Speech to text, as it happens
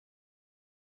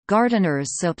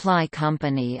Gardeners Supply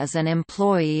Company is an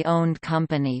employee-owned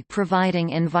company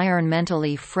providing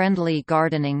environmentally friendly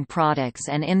gardening products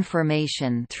and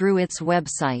information through its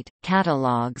website,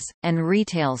 catalogs, and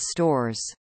retail stores.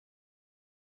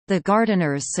 The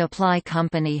Gardeners Supply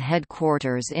Company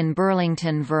headquarters in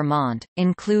Burlington, Vermont,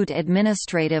 include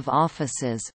administrative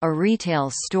offices, a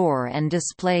retail store and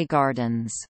display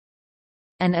gardens.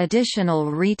 An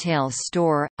additional retail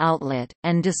store, outlet,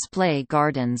 and display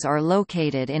gardens are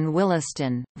located in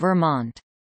Williston, Vermont.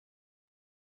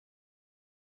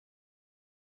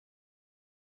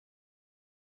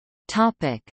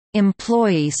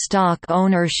 Employee stock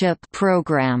ownership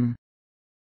program.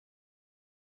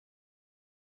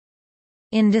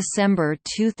 In December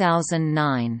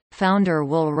 2009, founder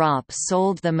Will Raap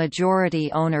sold the majority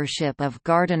ownership of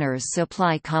Gardeners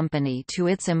Supply Company to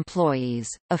its employees,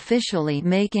 officially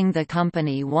making the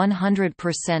company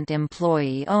 100%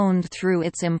 employee-owned through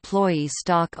its Employee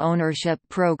Stock Ownership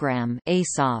Program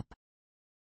 (ESOP).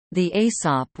 The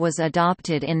ESOP was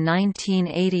adopted in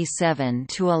 1987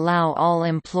 to allow all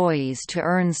employees to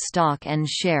earn stock and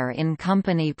share in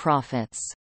company profits.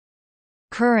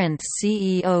 Current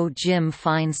CEO Jim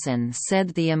Feinson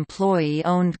said the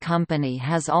employee-owned company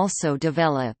has also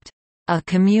developed a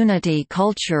community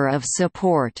culture of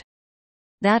support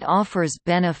that offers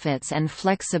benefits and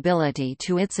flexibility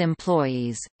to its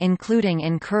employees, including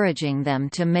encouraging them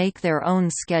to make their own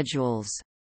schedules.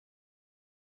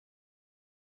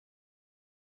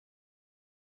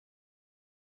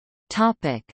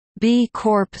 B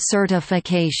Corp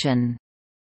Certification.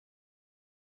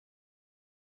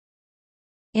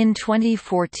 In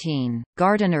 2014,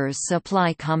 Gardeners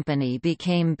Supply Company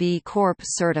became B Corp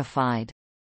certified.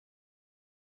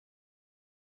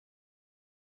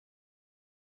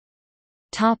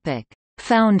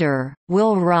 Founder,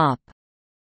 Will Raap.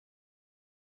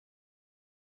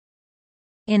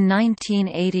 In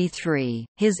 1983,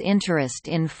 his interest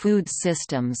in food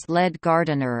systems led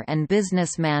gardener and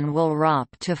businessman Will Raap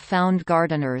to found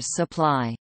Gardeners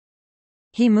Supply.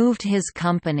 He moved his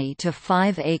company to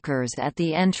 5 acres at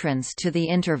the entrance to the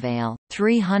Intervale,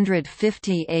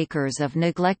 350 acres of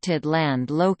neglected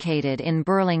land located in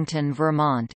Burlington,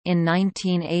 Vermont, in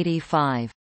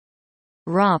 1985.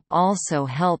 Raap also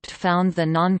helped found the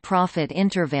nonprofit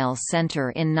Intervale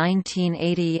Center in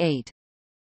 1988.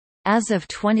 As of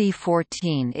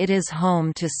 2014, it is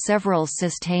home to several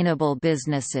sustainable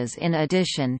businesses in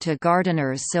addition to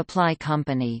Gardeners Supply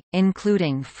Company,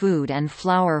 including food and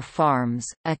flower farms,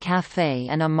 a cafe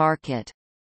and a market.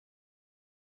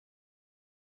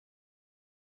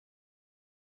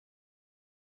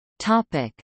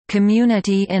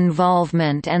 Community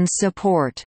involvement and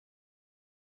support.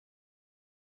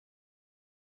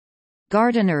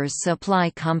 Gardeners Supply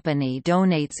Company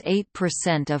donates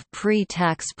 8% of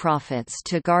pre-tax profits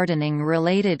to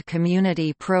gardening-related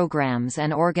community programs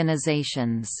and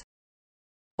organizations.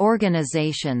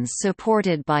 Organizations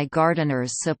supported by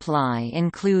Gardeners Supply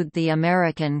include the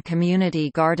American Community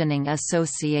Gardening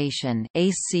Association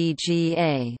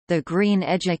 (ACGA), the Green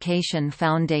Education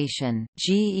Foundation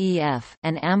 (GEF),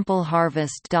 and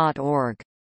AmpleHarvest.org.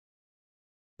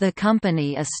 The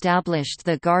company established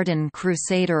the Garden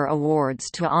Crusader Awards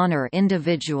to honor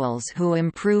individuals who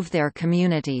improve their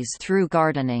communities through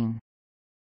gardening.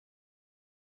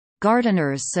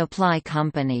 Gardeners Supply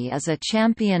Company is a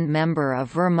champion member of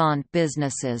Vermont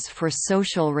Businesses for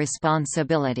Social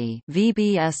Responsibility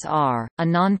 (VBSR), a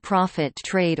nonprofit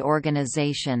trade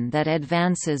organization that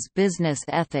advances business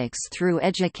ethics through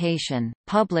education,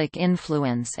 public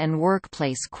influence and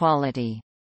workplace quality.